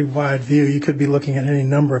 that's a pretty wide view. You could be looking at any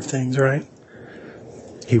number of things, right?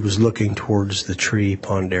 He was looking towards the tree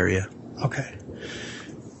pond area. Okay.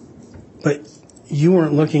 But you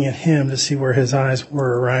weren't looking at him to see where his eyes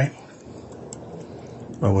were, right?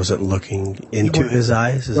 I wasn't looking into his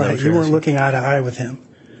eyes? Is that right. what you're You weren't asking? looking eye to eye with him.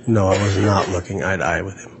 No, I was not looking eye to eye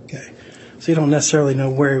with him. Okay. So you don't necessarily know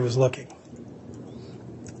where he was looking.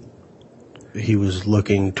 He was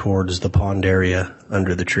looking towards the pond area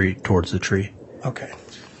under the tree, towards the tree. Okay.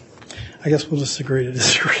 I guess we'll just agree to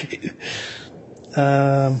disagree.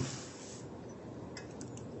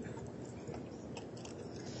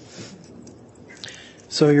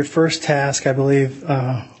 So your first task, I believe,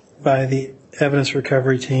 by the evidence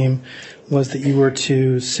recovery team was that you were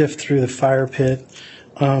to sift through the fire pit.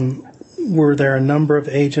 Were there a number of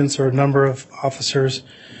agents or a number of officers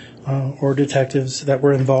or detectives that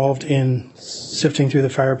were involved in sifting through the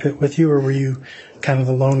fire pit with you, or were you kind of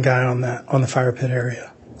the lone guy on the fire pit area?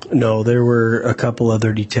 No, there were a couple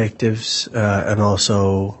other detectives and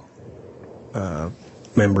also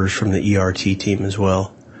members from the ERT team as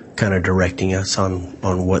well, kind of directing us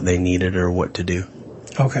on what they needed or what to do.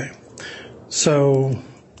 Okay. So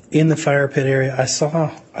in the fire pit area, I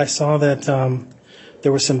saw that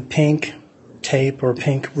there was some pink tape or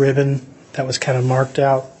pink ribbon that was kind of marked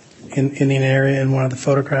out in an area in one of the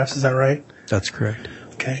photographs. Is that right? That's correct.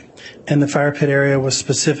 Okay. And the fire pit area was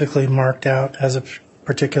specifically marked out as a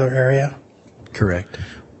particular area? Correct.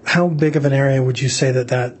 How big of an area would you say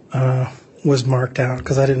that was marked out?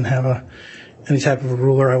 Because I didn't have any type of a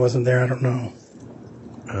ruler. I wasn't there. I don't know.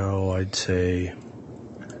 Oh, I'd say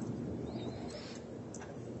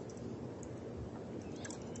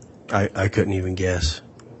I couldn't even guess.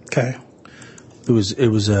 Okay. It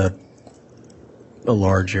was a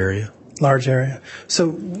large area. Large area. So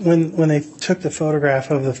when they took the photograph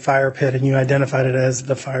of the fire pit and you identified it as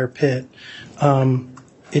the fire pit,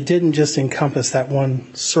 it didn't just encompass that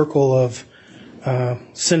one circle of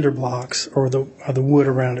cinder blocks or the wood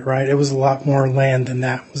around it, right? It was a lot more land than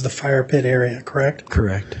that. It was the fire pit area, correct?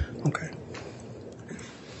 Correct. Okay.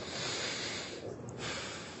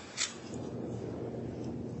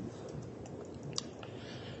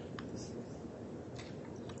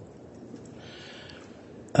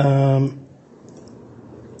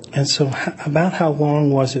 And so about how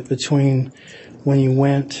long was it between when you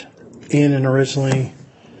went in and originally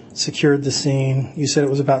secured the scene? You said it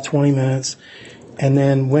was about 20 minutes. And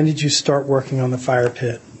then when did you start working on the fire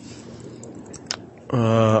pit?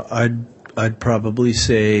 I'd probably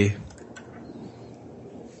say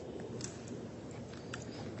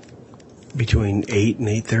between 8 and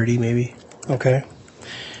 8:30 maybe. Okay.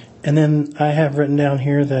 And then I have written down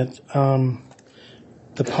here that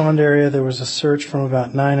the pond area, there was a search from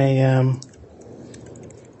about 9 a.m.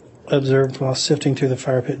 observed while sifting through the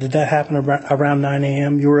fire pit. Did that happen around 9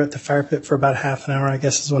 a.m.? You were at the fire pit for about half an hour, I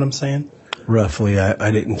guess is what I'm saying? Roughly.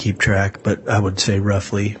 I didn't keep track, but I would say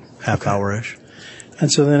roughly half hour-ish.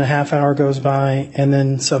 And so then a half hour goes by, and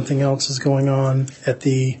then something else is going on at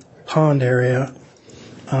the pond area,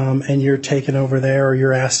 and you're taken over there, or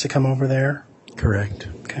you're asked to come over there? Correct.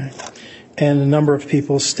 Okay. And a number of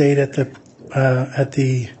people stayed at the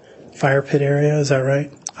fire pit area, is that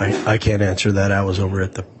right? I can't answer that. I was over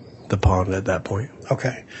at the pond at that point.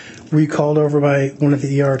 Okay. Were you called over by one of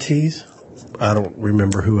the ERTs? I don't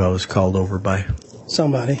remember who I was called over by.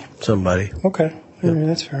 Somebody. Okay. Yep. Yeah,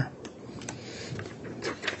 that's fair.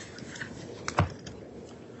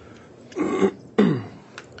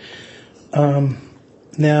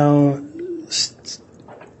 Now,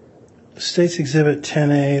 State's Exhibit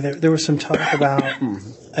 10A, there was some talk about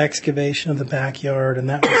excavation of the backyard, and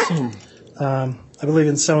that was, I believe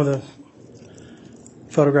in some of the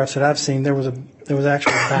photographs that I've seen, there was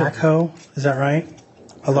actually a backhoe. Is that right?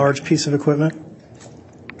 A large piece of equipment?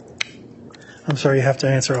 I'm sorry, you have to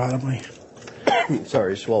answer audibly.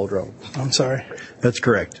 Sorry, swallowed wrong. I'm sorry. That's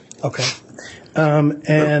correct. Okay.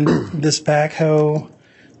 And this backhoe,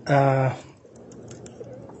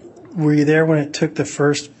 were you there when it took the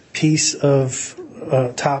first piece of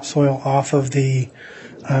topsoil off of the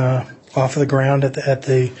ground at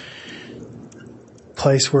the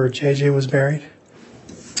place where JJ was buried?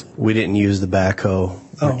 We didn't use the backhoe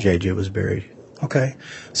where JJ was buried. Okay.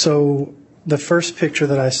 So the first picture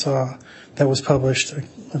that I saw that was published,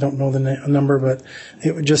 I don't know the number, but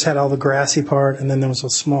it just had all the grassy part, and then there was a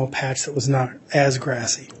small patch that was not as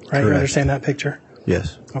grassy, right? Correct. You understand that picture?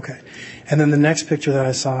 Yes. Okay. And then the next picture that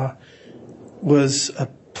I saw was a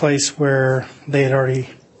place where they had already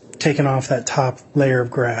taken off that top layer of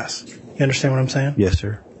grass. You understand what I'm saying? Yes,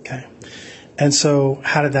 sir. Okay. And so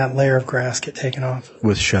how did that layer of grass get taken off?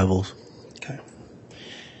 With shovels. Okay.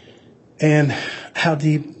 And how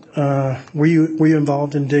deep were you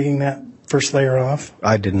involved in digging that first layer off?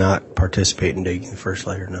 I did not participate in digging the first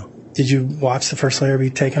layer, no. Did you watch the first layer be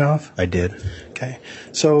taken off? I did. Okay.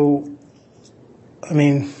 So, I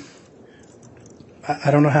mean,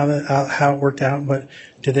 I don't know how it worked out, but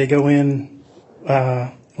did they go in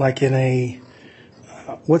like in a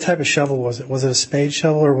what type of shovel was it? Was it a spade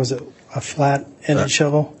shovel or was it a flat-ended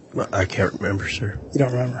shovel? I can't remember, sir. You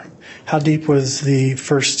don't remember. How deep was the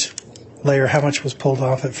first layer? How much was pulled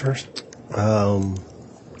off at first?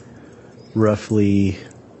 Roughly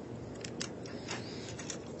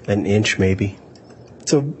an inch, maybe.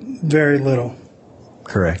 So very little.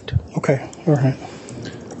 Correct. Okay, all right.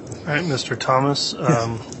 All right, Mr. Thomas.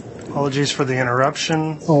 Apologies for the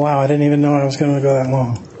interruption. Oh, wow, I didn't even know I was going to go that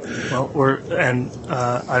long. Well,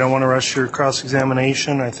 I don't want to rush your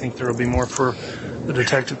cross-examination. I think there will be more for the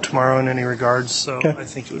detective tomorrow in any regards, so Okay. I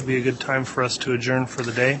think it would be a good time for us to adjourn for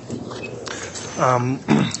the day.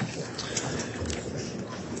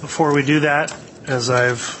 Before we do that, as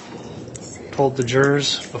I've told the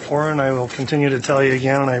jurors before, and I will continue to tell you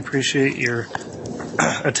again, and I appreciate your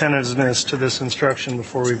attentiveness to this instruction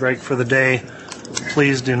before we break for the day,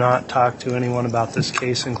 please do not talk to anyone about this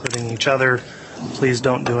case, including each other. Please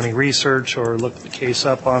don't do any research or look the case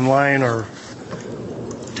up online, or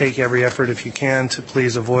take every effort if you can to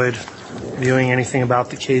please avoid viewing anything about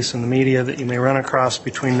the case in the media that you may run across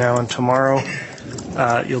between now and tomorrow.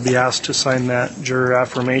 You'll be asked to sign that juror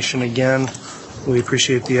affirmation again. We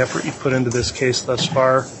appreciate the effort you put into this case thus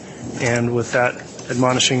far, and with that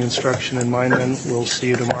admonishing instruction in mind, then we'll see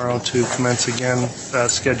you tomorrow to commence again,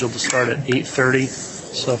 scheduled to start at 8:30.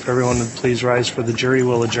 So if everyone would please rise for the jury,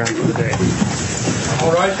 we'll adjourn for the day.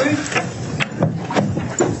 All right, please.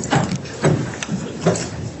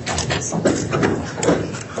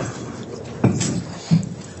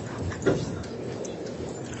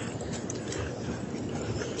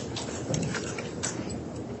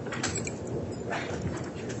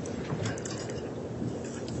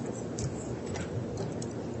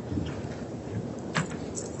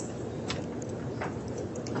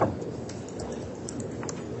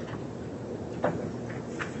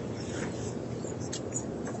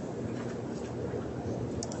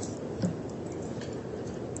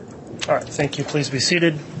 All right, thank you. Please be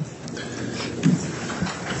seated.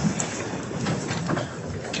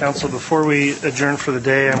 Council, before we adjourn for the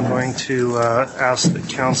day, I'm going to ask that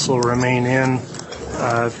council remain in.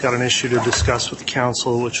 I've got an issue to discuss with the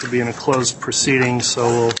council, which will be in a closed proceeding, so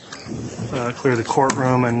we'll clear the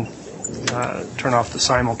courtroom and turn off the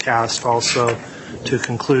simulcast also to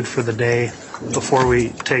conclude for the day. Before we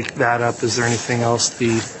take that up, is there anything else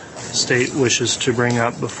the state wishes to bring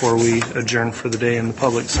up before we adjourn for the day in the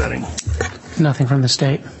public setting? Nothing from the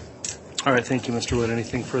state. All right, thank you, Mr. Wood.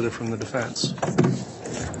 Anything further from the defense?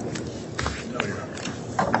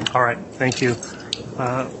 All right, thank you.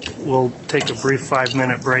 We'll take a brief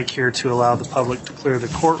 5-minute break here to allow the public to clear the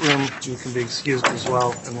courtroom. You can be excused as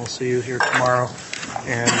well, and we'll see you here tomorrow.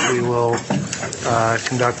 And we will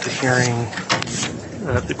conduct a hearing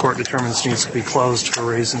that the court determines needs to be closed for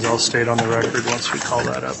reasons I'll state on the record once we call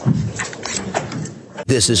that up.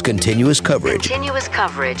 This is continuous coverage Continuous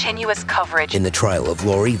coverage. in the trial of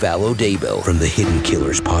Lori Vallow Daybell from the Hidden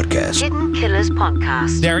Killers podcast. Hidden Killers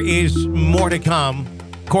Podcast. There is more to come.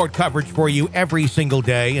 Court coverage for you every single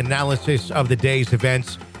day, analysis of the day's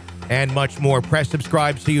events, and much more. Press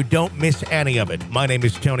subscribe so you don't miss any of it. My name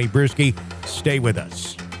is Tony Bruschi. Stay with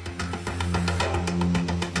us.